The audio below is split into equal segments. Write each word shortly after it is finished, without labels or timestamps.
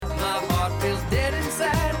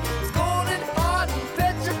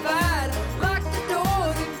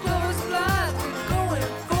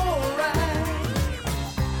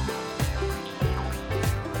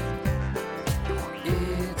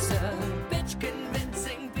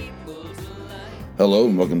Hello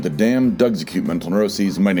and welcome to Damn Doug's Acute Mental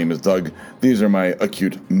Neuroses. My name is Doug. These are my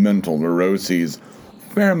acute mental neuroses.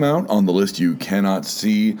 Fair amount on the list you cannot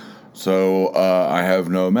see. So I have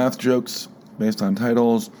no math jokes based on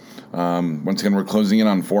titles. Once again, we're closing in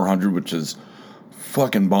on 400, which is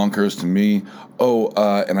fucking bonkers to me.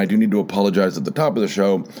 And I do need to apologize at the top of the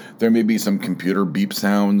show. There may be some computer beep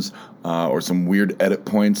sounds or some weird edit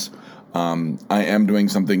points. I am doing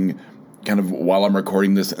something kind of while I'm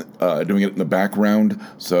recording this, doing it in the background.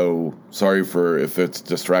 So sorry for if it's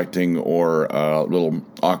distracting or a little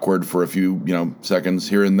awkward for a few, seconds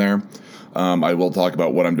here and there. I will talk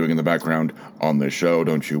about what I'm doing in the background on this show.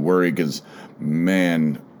 Don't you worry, because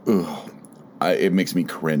man, it makes me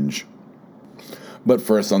cringe. But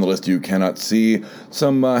first on the list you cannot see,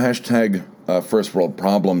 some hashtag first world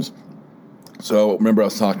problems. So remember I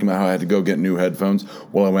was talking about how I had to go get new headphones?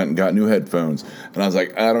 Well, I went and got new headphones. And I was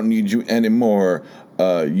like, I don't need you anymore,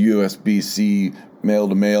 USB-C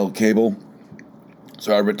male-to-male cable.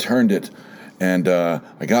 So I returned it. And I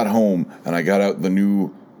got home and I got out the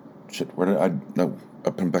new... I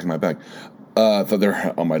put them back in my bag. I thought they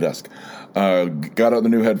were on my desk. Got out the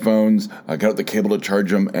new headphones. I got out the cable to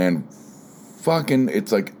charge them. And fucking,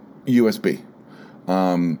 it's like USB.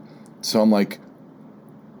 So I'm like...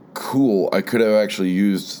 cool, I could have actually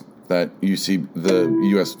used that USB.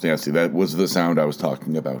 That was the sound I was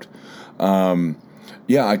talking about. I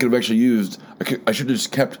could have actually used... I should have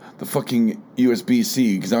just kept the fucking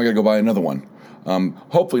USB-C, because now I gotta go buy another one.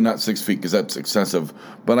 Hopefully not 6 feet, because that's excessive.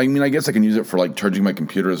 But I mean, I guess I can use it for charging my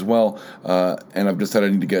computer as well. And I've decided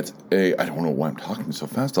I need to get I don't know why I'm talking so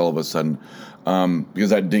fast all of a sudden. Because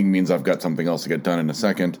that ding means I've got something else to get done in a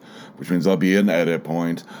second, which means I'll be an edit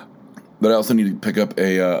point. But I also need to pick up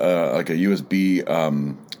a USB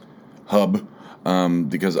hub,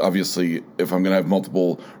 because obviously if I'm gonna have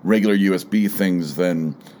multiple regular USB things,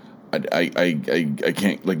 then I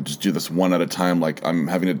can't just do this one at a time. I'm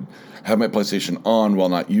having to have my PlayStation on while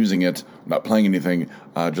not using it, not playing anything,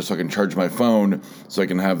 just so I can charge my phone, so I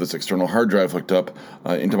can have this external hard drive hooked up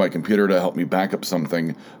into my computer to help me back up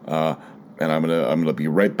something. And I'm gonna be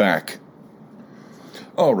right back.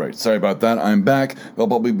 All right, sorry about that. I'm back. There'll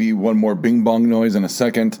probably be one more bing bong noise in a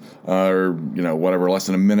second, or whatever, less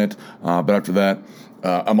than a minute. But after that,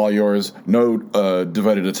 I'm all yours. No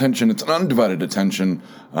divided attention. It's an undivided attention.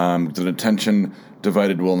 An attention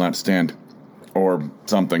divided will not stand, or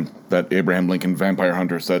something that Abraham Lincoln Vampire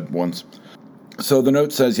Hunter said once. So the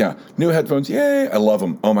note says, new headphones. Yay! I love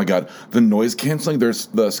them. Oh my god, the noise canceling. There's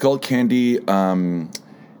the Skull Candy.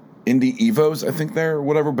 Indie Evos, I think they're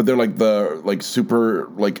whatever, but they're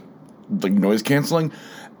super noise canceling.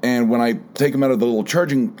 And when I take them out of the little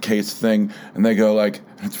charging case thing, and they go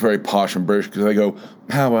it's very posh and British, because they go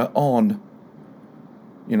power on,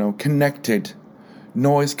 connected,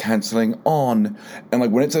 noise canceling on,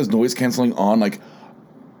 and when it says noise canceling on,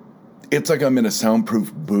 it's like I'm in a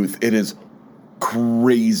soundproof booth. It is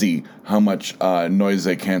crazy how much noise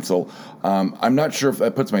they cancel. I'm not sure if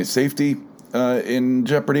that puts my safety in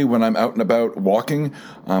jeopardy when I'm out and about walking.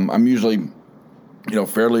 I'm usually,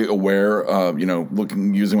 fairly aware,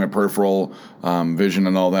 using my peripheral vision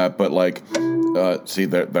and all that. But see,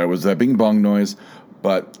 that was that bing bong noise.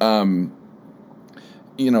 But in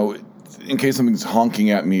case something's honking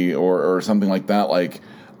at me or something like that, I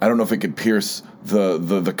don't know if it could pierce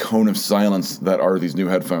the cone of silence that are these new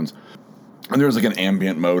headphones. And there's an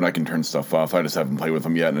ambient mode. I can turn stuff off. I just haven't played with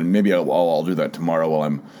them yet, and maybe I'll do that tomorrow while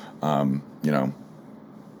I'm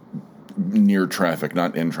near traffic,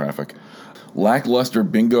 not in traffic. Lackluster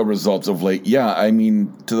bingo results of late. Yeah, I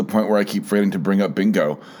mean, to the point where I keep forgetting to bring up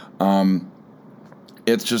bingo.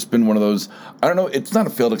 It's just been one of those, I don't know, it's not a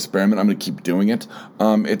failed experiment. I'm going to keep doing it.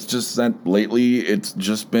 It's just that lately it's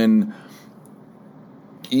just been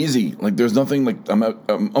easy. There's nothing,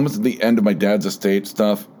 I'm almost at the end of my dad's estate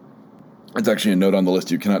stuff. It's actually a note on the list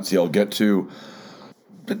you cannot see I'll get to.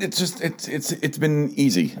 But it's just, it's been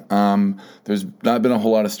easy. There's not been a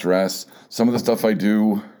whole lot of stress. Some of the stuff I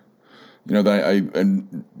do, I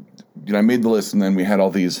made the list, and then we had all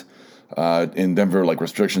these, in Denver,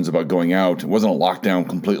 restrictions about going out. It wasn't a lockdown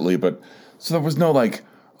completely, but, so there was no I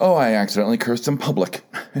accidentally cursed in public,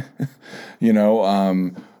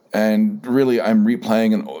 and really I'm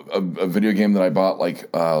replaying a video game that I bought,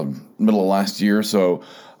 middle of last year, so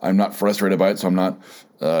I'm not frustrated by it, so I'm not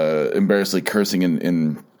embarrassingly cursing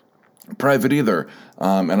in private either.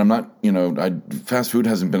 And I'm not, fast food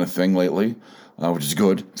hasn't been a thing lately, which is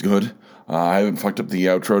good. It's good. I haven't fucked up the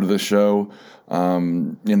outro to this show,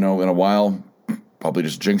 in a while. Probably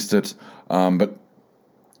just jinxed it. But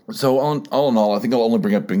so all in all, I think I'll only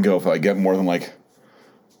bring up bingo if I get more than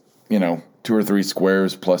 2 2 or 3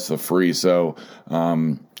 squares plus the free. So,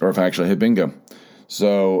 or if I actually hit bingo.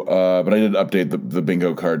 So, but I did update the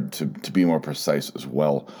bingo card to be more precise as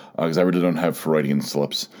well, because I really don't have Freudian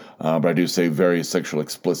slips. But I do say very sexually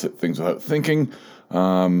explicit things without thinking,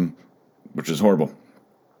 which is horrible.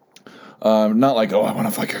 Not like, oh, I want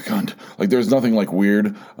to fuck your cunt. Like, there's nothing like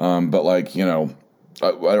weird, but like, you know,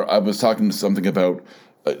 I was talking something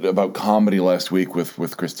about comedy last week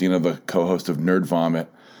with Christina, the co-host of Nerd Vomit,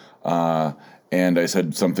 and I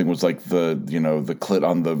said something was like the clit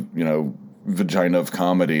on the, vagina of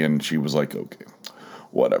comedy, and she was like, okay,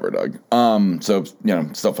 whatever, Doug. So,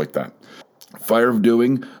 stuff like that. Fire of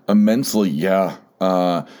Doing, immensely, yeah.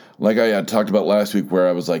 Like I had talked about last week, where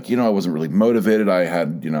I was like, I wasn't really motivated. I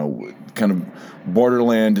had, kind of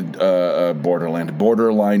borderline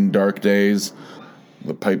dark days.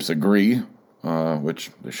 The pipes agree, which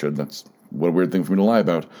they should. That's what a weird thing for me to lie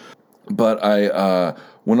about. But I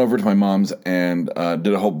went over to my mom's and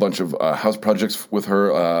did a whole bunch of house projects with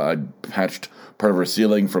her. I patched part of her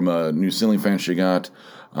ceiling from a new ceiling fan she got,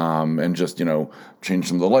 and just, changed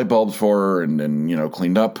some of the light bulbs for her and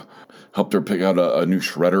cleaned up. Helped her pick out a new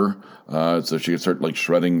shredder so she could start, like,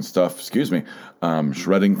 shredding stuff.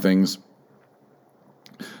 Shredding things.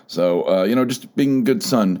 So, just being a good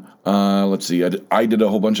son. Let's see. I did a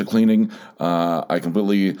whole bunch of cleaning. I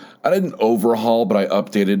didn't overhaul, but I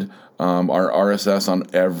updated our RSS on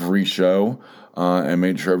every show and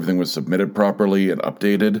made sure everything was submitted properly and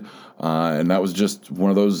updated. And that was just one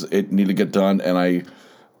of those, it needed to get done. And I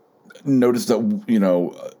noticed that,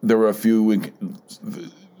 there were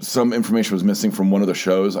some information was missing from one of the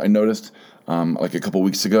shows I noticed like a couple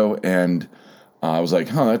weeks ago. And I was like,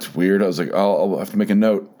 that's weird. I was like, I'll have to make a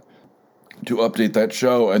note to update that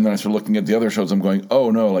show. And then I started looking at the other shows. I'm going, oh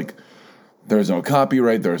no, like, there's no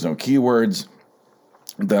copyright, there's no keywords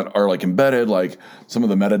that are, like, embedded, like some of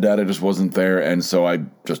the metadata just wasn't there. And so I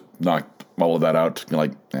just knocked all of that out,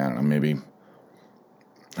 like, I don't know, maybe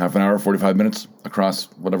half an hour, 45 minutes across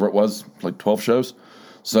whatever it was, like 12 shows.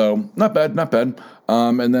 So not bad.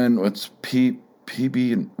 And then what's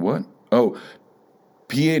PB and what? Oh,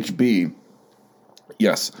 PHB.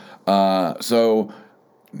 Yes. So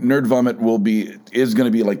Nerd Vomit is going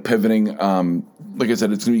to be, like, pivoting. Like I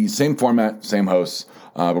said, it's going to be same format, same hosts,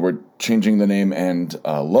 but we're changing the name and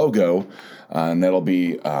logo, and that'll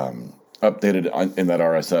be updated in that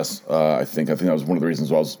RSS. I think that was one of the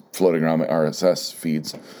reasons why I was floating around my RSS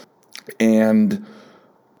feeds. And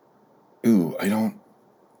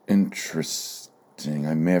interesting.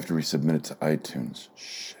 I may have to resubmit it to iTunes.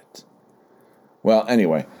 Shit. Well,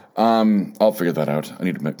 anyway, I'll figure that out. I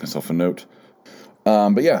need to make myself a note.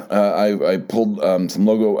 But yeah, I pulled some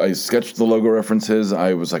logo. I sketched the logo references.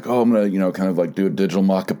 I was like, I'm gonna, kind of like do a digital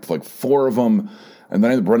mock-up, like 4 of them. And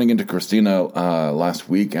then I ended up running into Christina last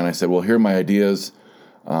week, and I said, well, here are my ideas.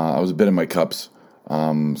 I was a bit in my cups, so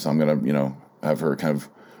I'm gonna, have her kind of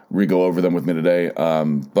re-go over them with me today.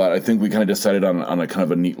 But I think we kind of decided on a kind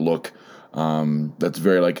of a neat look that's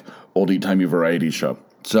very, like, oldie-timey variety show.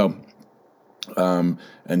 So, and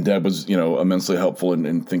Deb was, immensely helpful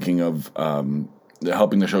in thinking of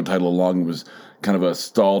helping the show title along. It was kind of a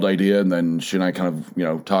stalled idea, and then she and I kind of,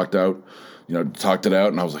 talked it out,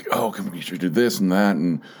 and I was like, can we should do this and that,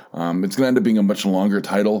 and it's going to end up being a much longer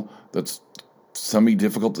title that's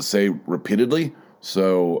semi-difficult to say repeatedly,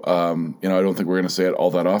 so, I don't think we're going to say it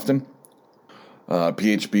all that often.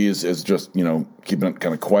 PHB is just, keeping it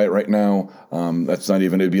kind of quiet right now. That's not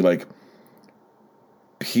even, it'd be like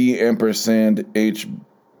P&HB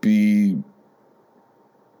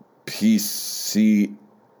PCS?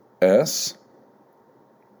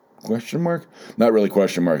 Question mark? Not really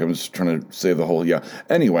question mark. I'm just trying to say the whole, yeah.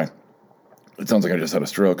 Anyway, it sounds like I just had a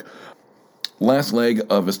stroke. Last leg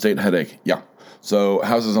of estate headache. Yeah. So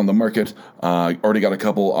houses on the market. Already got a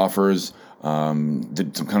couple offers.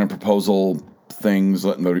 Did some kind of proposal things,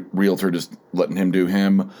 letting the realtor just letting him do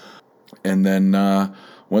him. And then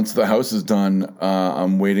once the house is done,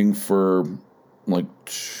 I'm waiting for like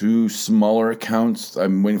 2 smaller accounts.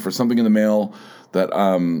 I'm waiting for something in the mail that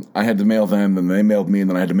I had to mail them, then they mailed me, and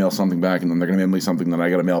then I had to mail something back, and then they're going to mail me something that I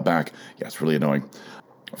got to mail back. Yeah, it's really annoying.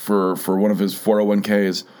 For one of his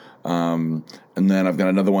 401ks, and then I've got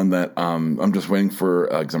another one that I'm just waiting for,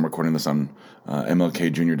 because I'm recording this on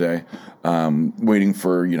MLK Jr. Day, waiting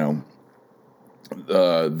for,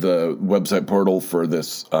 the website portal for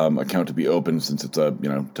this account to be open, since it's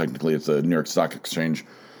technically it's a New York Stock Exchange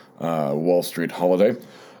Wall Street holiday.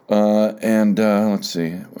 And let's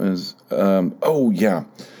see, yeah.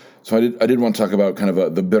 So I did want to talk about kind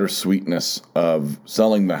of the bittersweetness of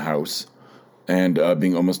selling the house and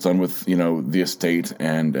being almost done with the estate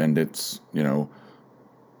and its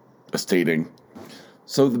estating.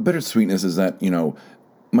 So the bittersweetness is that,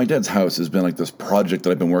 my dad's house has been like this project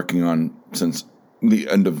that I've been working on since the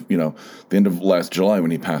end of last July when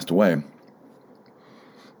he passed away.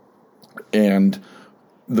 And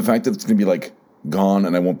the fact that it's going to be like gone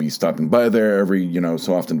and I won't be stopping by there every,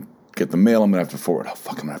 so often get the mail, I'm going to have to forward. Oh,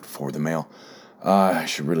 fuck, I'm going to have to forward the mail. I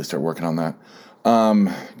should really start working on that.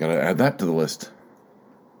 Got to add that to the list.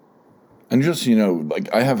 And just,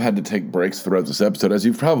 I have had to take breaks throughout this episode, as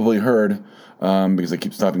you've probably heard, because I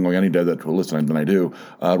keep stopping going, I need to add that to a list, and then I do.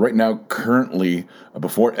 Right now, currently,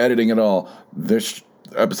 before editing it all, this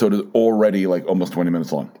episode is already, almost 20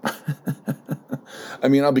 minutes long. I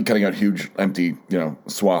mean, I'll be cutting out huge, empty,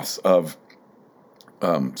 swaths of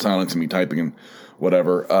silence and me typing and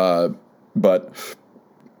whatever. But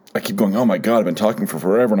I keep going, oh my God, I've been talking for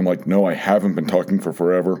forever. And I'm like, no, I haven't been talking for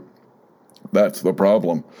forever. That's the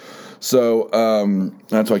problem. So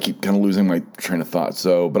that's why I keep kind of losing my train of thought.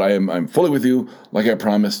 But I'm fully with you, like I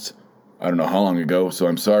promised. I don't know how long ago, so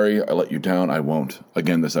I'm sorry I let you down. I won't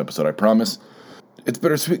again this episode, I promise. It's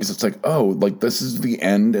bittersweet because it's like, oh, this is the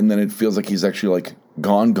end, and then it feels like he's actually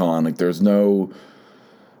gone. There's no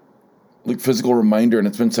physical reminder, and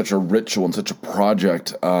it's been such a ritual and such a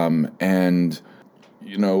project, and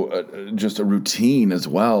just a routine as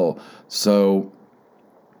well. So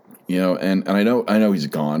and I know he's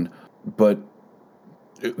gone. But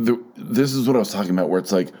this is what I was talking about, where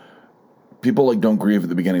it's like people don't grieve at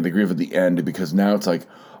the beginning, they grieve at the end, because now it's like,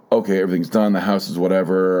 okay, everything's done, the house is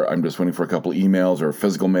whatever, I'm just waiting for a couple emails or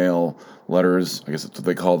physical mail, letters, I guess that's what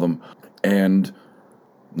they call them, and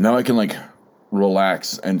now I can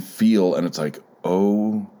relax and feel, and it's like,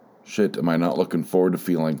 oh shit, am I not looking forward to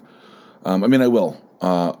feeling? I mean, I will,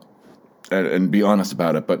 and be honest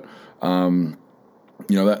about it, but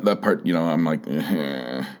that part, I'm like,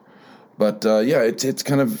 But yeah, it's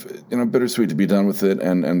kind of bittersweet to be done with it,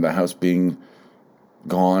 and the house being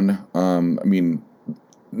gone. I mean,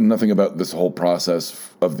 nothing about this whole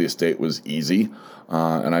process of the estate was easy,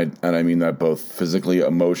 and I mean that both physically,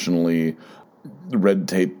 emotionally, red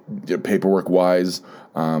tape, paperwork wise.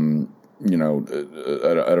 I don't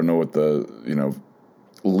know what the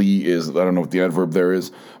Lee is. I don't know what the adverb there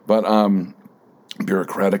is, but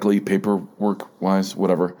bureaucratically, paperwork wise,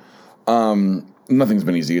 whatever. Nothing's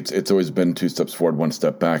been easy. It's always been 2 steps forward, 1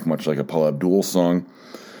 step back, much like a Paula Abdul song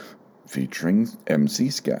featuring MC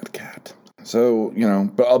Scat Cat. So,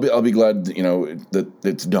 but I'll be glad, that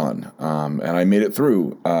it's done. And I made it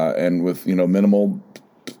through, and with, not minimal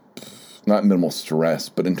stress,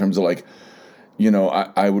 but in terms of I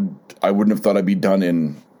wouldn't have thought I'd be done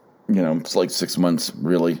in, it's 6 months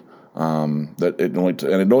really. That it only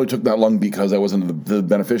took that long because I wasn't the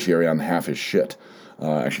beneficiary on half his shit.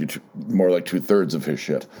 Actually, more like 2/3 of his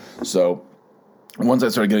shit. So once I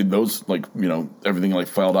started getting those, everything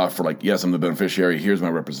filed off for yes, I'm the beneficiary. Here's my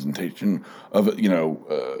representation of it,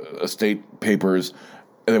 estate papers,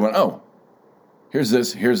 and they went, oh, here's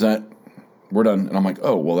this, here's that, we're done. And I'm like,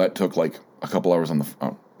 oh, well, that took a couple hours on the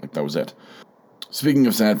phone. That was it. Speaking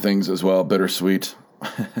of sad things as well, bittersweet.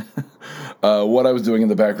 What I was doing in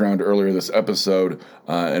the background earlier this episode,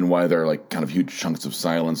 and why there are kind of huge chunks of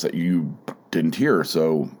silence that you didn't hear,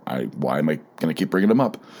 so why am I going to keep bringing them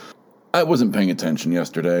up? I wasn't paying attention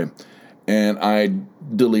yesterday, and I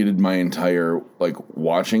deleted my entire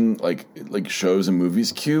watching shows and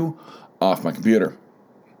movies queue off my computer.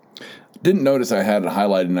 Didn't notice I had it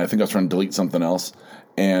highlighted, and I think I was trying to delete something else,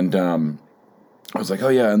 and I was like, oh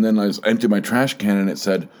yeah, and then I emptied my trash can, and it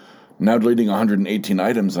said, now deleting 118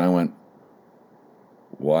 items, and I went,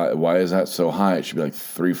 why is that so high? It should be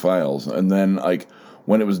 3 files. And then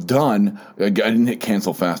when it was done, I didn't hit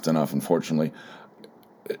cancel fast enough, unfortunately.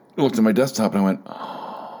 I looked at my desktop and I went,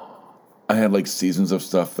 oh. I had seasons of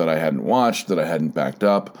stuff that I hadn't watched, that I hadn't backed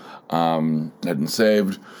up, hadn't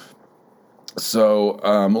saved. So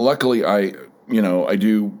luckily I do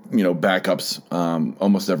backups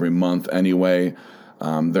almost every month anyway.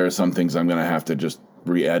 There are some things I'm going to have to just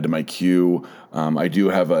re-add to my queue. I do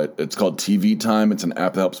have it's called TV Time. It's an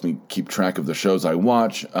app that helps me keep track of the shows I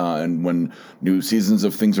watch, and when new seasons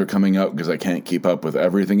of things are coming out, because I can't keep up with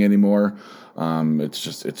everything anymore.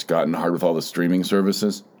 It's gotten hard with all the streaming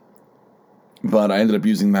services. But I ended up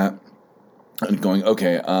using that and going,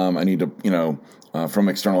 okay, I need to, from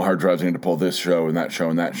external hard drives, I need to pull this show and that show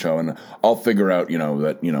and that show, and I'll figure out,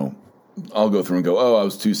 that, I'll go through and go, oh, I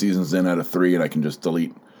was 2 seasons in out of 3, and I can just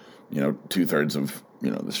delete 2/3 of,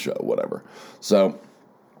 the show, whatever. So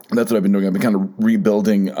that's what I've been doing. I've been kind of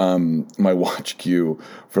rebuilding my watch queue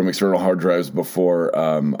from external hard drives before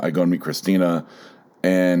I go and meet Christina.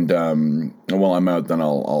 And while I'm out, then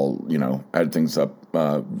I'll add things up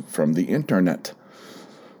from the internet.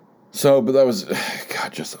 But that was,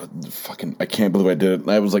 God, just fucking, I can't believe I did it.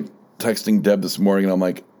 I was like texting Deb this morning and I'm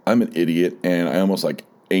like, I'm an idiot. And I almost like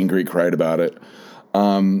angry cried about it.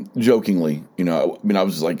 Jokingly, I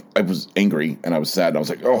was like, I was angry and I was sad. And I was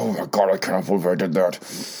like, oh my God, I can't believe I did that.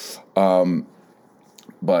 And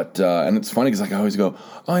it's funny because like I always go,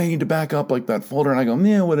 oh, I need to back up like that folder. And I go,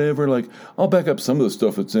 yeah, whatever. Like I'll back up some of the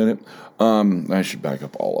stuff that's in it. I should back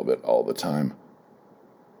up all of it all the time.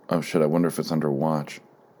 Oh shit, I wonder if it's under watch.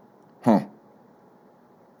 Huh.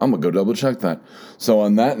 I'm going to go double check that. So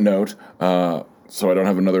on that note, so I don't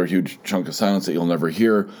have another huge chunk of silence that you'll never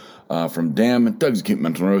hear, from Damn, Doug's Acute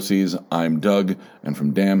Mental Neuroses, I'm Doug, and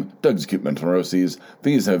from Damn, Doug's Acute Mental Neuroses,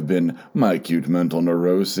 these have been my acute mental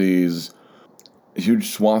neuroses. Huge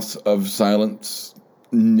swaths of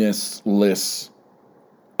silence-ness-less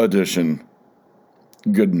edition.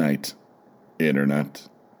 Good night, Internet.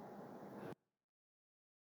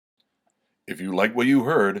 If you like what you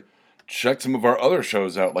heard, check some of our other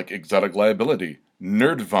shows out like Exotic Liability,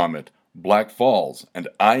 Nerd Vomit, Black Falls, and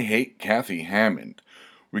I Hate Kathy Hammond.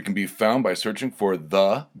 We can be found by searching for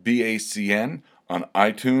The BACN on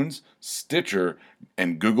iTunes, Stitcher,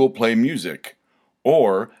 and Google Play Music,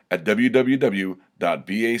 or at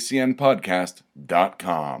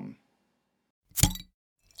www.bacnpodcast.com.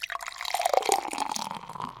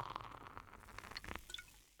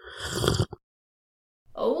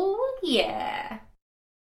 Oh, yeah.